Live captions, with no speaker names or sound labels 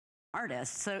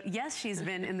artist. So yes, she's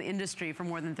been in the industry for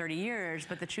more than 30 years,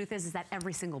 but the truth is that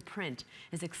every single print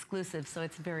is exclusive, so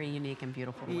it's very unique and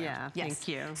beautiful to wear. Yeah, yes. Thank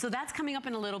you. So that's coming up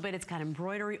in a little bit. It's got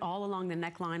embroidery all along the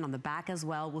neckline, on the back as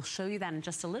well. We'll show you that in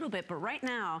just a little bit, but right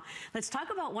now, let's talk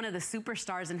about one of the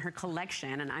superstars in her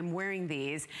collection, and I'm wearing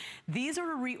these. These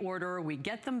are a reorder. We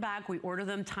get them back. We order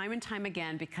them time and time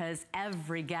again because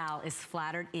every gal is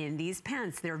flattered in these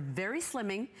pants. They're very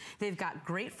slimming. They've got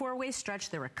great four-way stretch.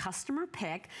 They're a customer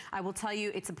pick. I will tell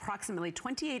you, it's approximately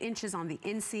 28 inches on the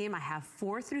inseam. I have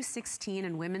 4 through 16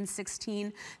 and women's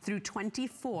 16 through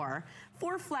 24.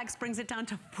 4 flex brings it down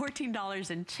to $14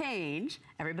 and change.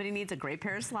 Everybody needs a great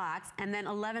pair of slacks, and then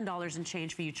 $11 and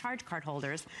change for you charge card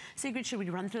holders. Sigrid, should we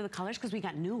run through the colors? Because we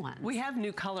got new ones. We have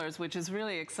new colors, which is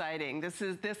really exciting. This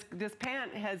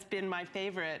pant has been my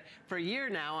favorite for a year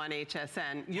now on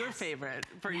HSN. Your favorite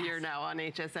for a year now on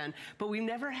HSN. But we've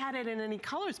never had it in any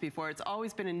colors before. It's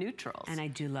always been in neutrals. And I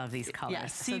do love these colors.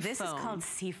 Yes, so this is called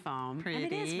Seafoam. Pretty.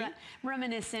 And it is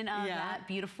reminiscent of that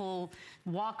beautiful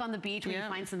walk on the beach where you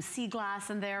find some sea glass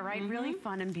in there, right? Really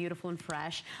fun and beautiful and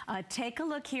fresh. Take a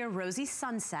look here, Rosy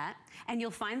Sunset, and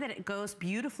you'll find that it goes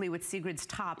beautifully with Sigrid's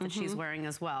top that she's wearing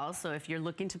as well. So if you're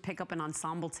looking to pick up an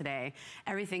ensemble today,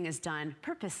 everything is done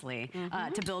purposely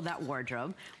to build that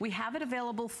wardrobe. We have it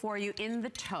available for you in the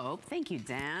taupe. Thank you,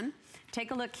 Dan.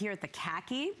 Take a look here at the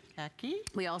khaki.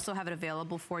 We also have it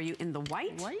available for you in the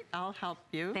white. I'll help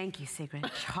you. Thank you, Sigrid.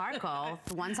 Charcoal,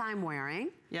 the ones I'm wearing.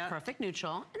 Perfect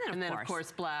neutral. And then, of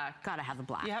course, black. Gotta have the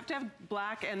black. You have to have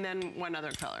black and then one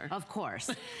other color. Of course.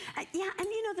 Yeah, and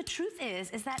you know, the truth is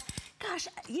that, gosh,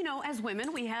 you know, as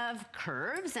women, we have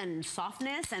curves and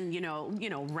softness and, you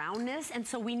know, roundness. And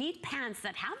so we need pants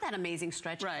that have that amazing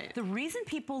stretch. Right. The reason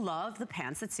people love the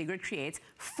pants that Sigrid creates,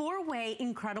 4-way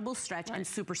incredible stretch and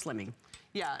super slimming.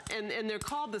 Yeah, and they're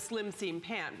called the slim seam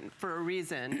pant for a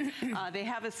reason. They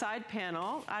have a side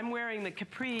panel. I'm wearing the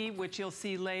capri, which you'll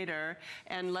see later,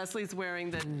 and Leslie's wearing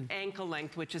the ankle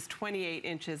length, which is 28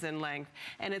 inches in length.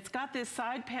 And it's got this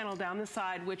side panel down the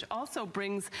side, which also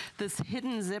brings this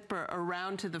hidden zipper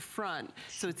around to the front.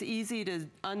 So it's easy to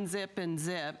unzip and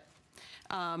zip.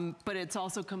 But it's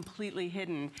also completely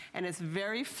hidden, and it's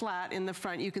very flat in the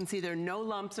front. You can see there are no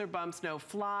lumps or bumps, no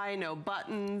fly, no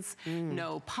buttons,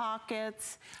 no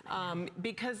pockets,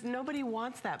 because nobody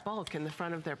wants that bulk in the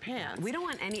front of their pants. We don't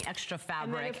want any extra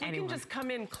fabric. And then if we can just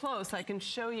come in close, I can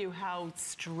show you how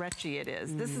stretchy it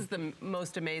is. This is the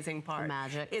most amazing part.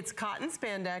 Magic. It's cotton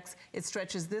spandex. It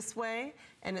stretches this way,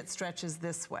 and it stretches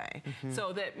this way.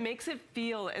 So that makes it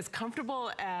feel as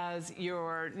comfortable as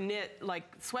your knit,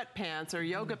 like sweatpants or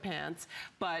yoga pants,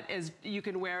 but as you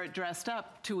can wear it dressed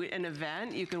up to an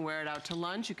event, you can wear it out to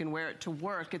lunch, you can wear it to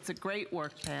work. It's a great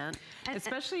work pant,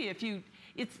 especially if you,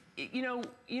 you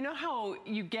know how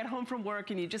you get home from work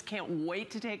and you just can't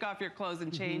wait to take off your clothes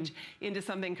and change into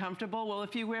something comfortable? Well,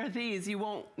 if you wear these, you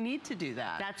won't need to do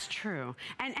that. That's true.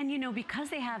 And you know, because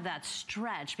they have that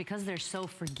stretch, because they're so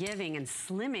forgiving and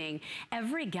slimming,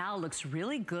 every gal looks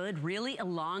really good, really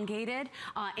elongated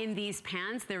in these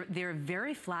pants. They're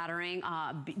very flattering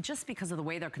just because of the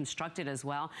way they're constructed as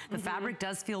well. The fabric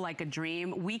does feel like a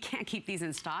dream. We can't keep these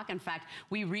in stock. In fact,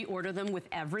 we reorder them with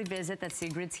every visit that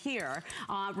Sigrid's here.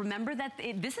 Remember that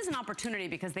this is an opportunity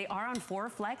because they are on 4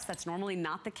 flex. That's normally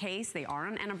not the case. They are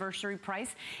on anniversary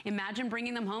price. Imagine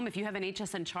bringing them home if you have an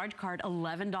HSN charge card,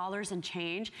 $11 and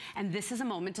change. And this is a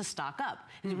moment to stock up.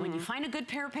 When you find a good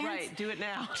pair of pants, do it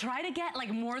now. Try to get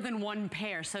like more than 1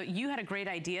 pair. So you had a great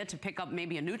idea to pick up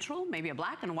maybe a neutral, maybe a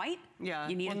black and white. Yeah.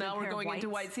 You need well, now we're going into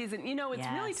white season. You know, it's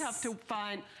really tough to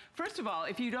find. First of all,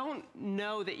 if you don't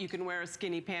know that you can wear a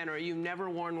skinny pant or you've never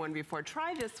worn one before,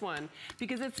 try this one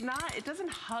because it doesn't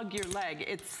hug your leg,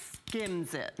 it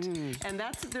skims it. And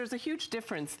there's a huge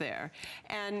difference there.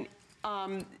 And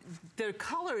the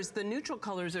colors, the neutral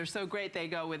colors are so great, they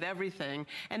go with everything.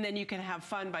 And then you can have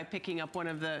fun by picking up one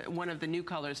of the new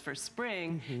colors for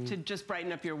spring to just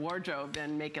brighten up your wardrobe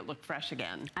and make it look fresh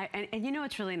again. And you know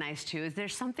what's really nice too is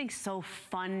there's something so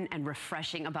fun and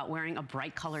refreshing about wearing a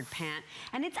bright colored pant.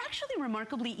 And it's actually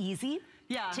remarkably easy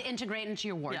to integrate into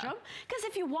your wardrobe. Because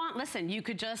if you want, listen, you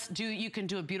could just do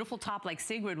a beautiful top like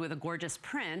Sigrid with a gorgeous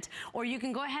print, or you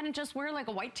can go ahead and just wear like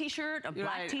a white t-shirt, a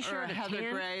black t-shirt, a heather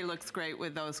tan. gray looks great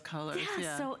with those colors.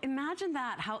 So imagine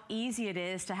that, how easy it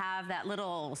is to have that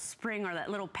little spring or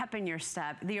that little pep in your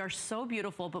step. They are so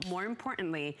beautiful, but more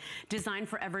importantly, designed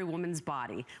for every woman's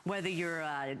body. Whether you're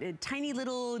a tiny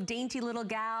little, dainty little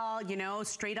gal, you know,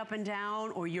 straight up and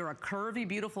down, or you're a curvy,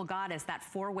 beautiful goddess, that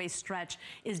 4-way stretch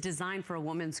is designed for a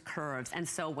woman's curves. And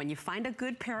so when you find a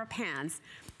good pair of pants,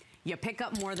 you pick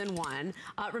up more than one.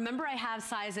 Remember, I have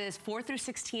sizes 4 through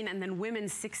 16 and then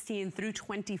women's 16 through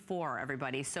 24,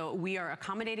 everybody. So we are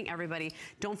accommodating everybody.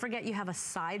 Don't forget you have a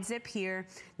side zip here,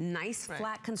 nice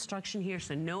flat construction here,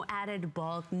 so no added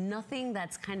bulk, nothing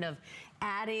that's kind of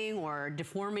adding or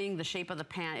deforming the shape of the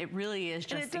pant. It really is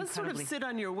just incredibly... And it does sort of sit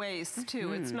on your waist,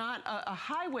 too. It's not a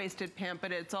high-waisted pant,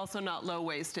 but it's also not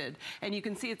low-waisted. And you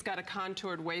can see it's got a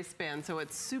contoured waistband, so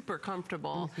it's super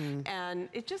comfortable. And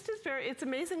it just is it's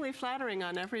amazingly flattering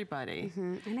on everybody.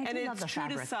 And it's true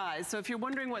to size. So if you're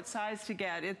wondering what size to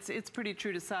get, it's pretty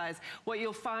true to size. What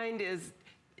you'll find is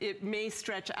it may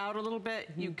stretch out a little bit.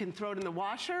 You can throw it in the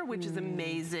washer, which is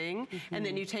amazing. And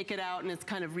then you take it out and it's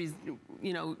kind of,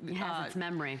 you know... It has its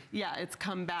memory. Yeah, it's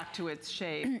come back to its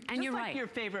shape. And just you're like right. your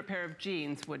favorite pair of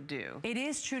jeans would do. It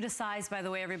is true to size, by the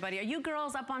way, everybody. Are you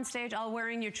girls up on stage all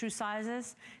wearing your true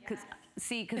sizes? Yes.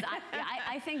 See, because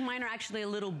I think mine are actually a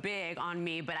little big on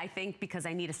me, but I think because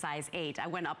I need a size 8. I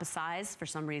went up a size for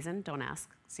some reason. Don't ask,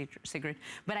 Sigrid.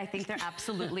 But I think they're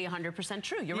absolutely 100%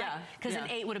 true. You're right. Because an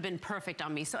 8 would have been perfect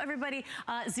on me. So everybody,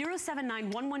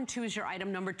 079112 is your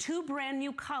item number. 2 brand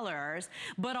new colors,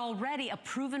 but already a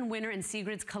proven winner in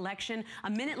Sigrid's collection. A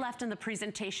minute left in the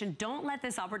presentation. Don't let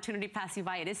this opportunity pass you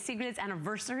by. It is Sigrid's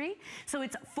anniversary. So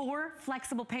it's 4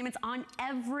 flexible payments on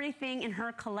everything in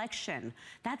her collection.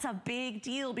 That's a big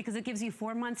deal because it gives you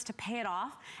 4 months to pay it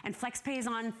off. And FlexPay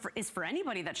is for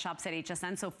anybody that shops at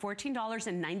HSN. So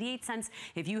 $14.98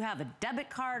 if you have a debit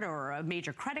card or a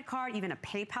major credit card, even a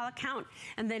PayPal account.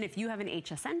 And then if you have an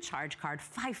HSN charge card,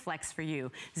 5 flex for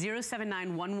you.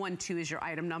 079112 is your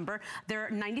item number. They're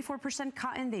 94%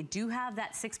 cotton. They do have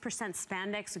that 6%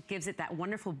 spandex. It gives it that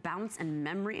wonderful bounce and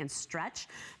memory and stretch.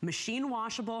 Machine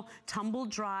washable, tumble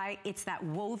dry. It's that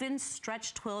woven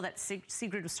stretch twill that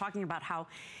Sigrid was talking about, how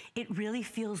it really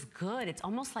feels good. It's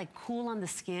almost like cool on the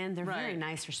skin. They're very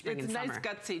nice for spring and summer. It's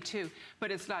nice gutsy too,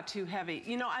 but it's not too heavy.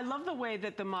 You know, I love the way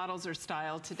that the models are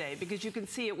styled today because you can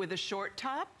see it with a short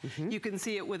top. You can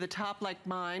see it with a top like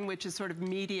mine, which is sort of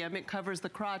medium. It covers the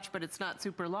crotch, but it's not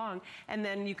super long. And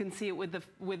then you can see it with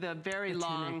a very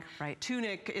long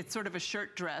tunic. It's sort of a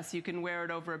shirt dress. You can wear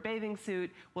it over a bathing suit.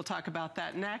 We'll talk about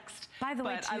that next. By the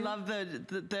way, I love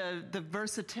the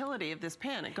versatility of this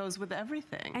pant. It goes with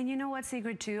everything. And you know what,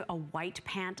 Sigrid, too? A white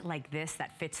pant like this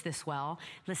that fits this well.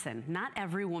 Listen, not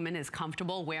every woman is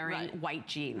comfortable wearing white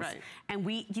jeans. And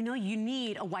you know, you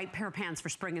need a white pair of pants for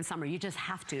spring and summer. You just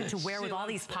have to wear with all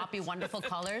these poppy, wonderful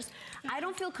colors. I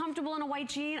don't feel comfortable in a white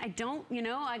jean. I don't, you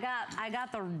know, I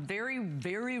got the very,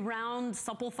 very round,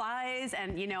 supple thighs,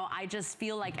 and you know, I just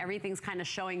feel like everything's kind of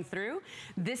showing through.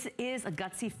 This is a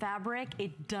gutsy fabric.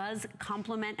 It does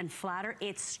complement and flatter.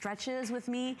 It stretches with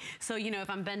me. So, you know, if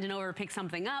I'm bending over to pick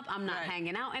something up, I'm not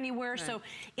hanging out anywhere. So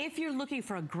if you're looking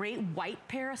for a great white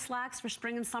pair of slacks for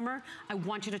spring and summer, I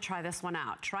want you to try this one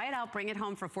out. Try it out, bring it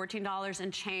home for $14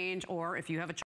 and change, or if you have a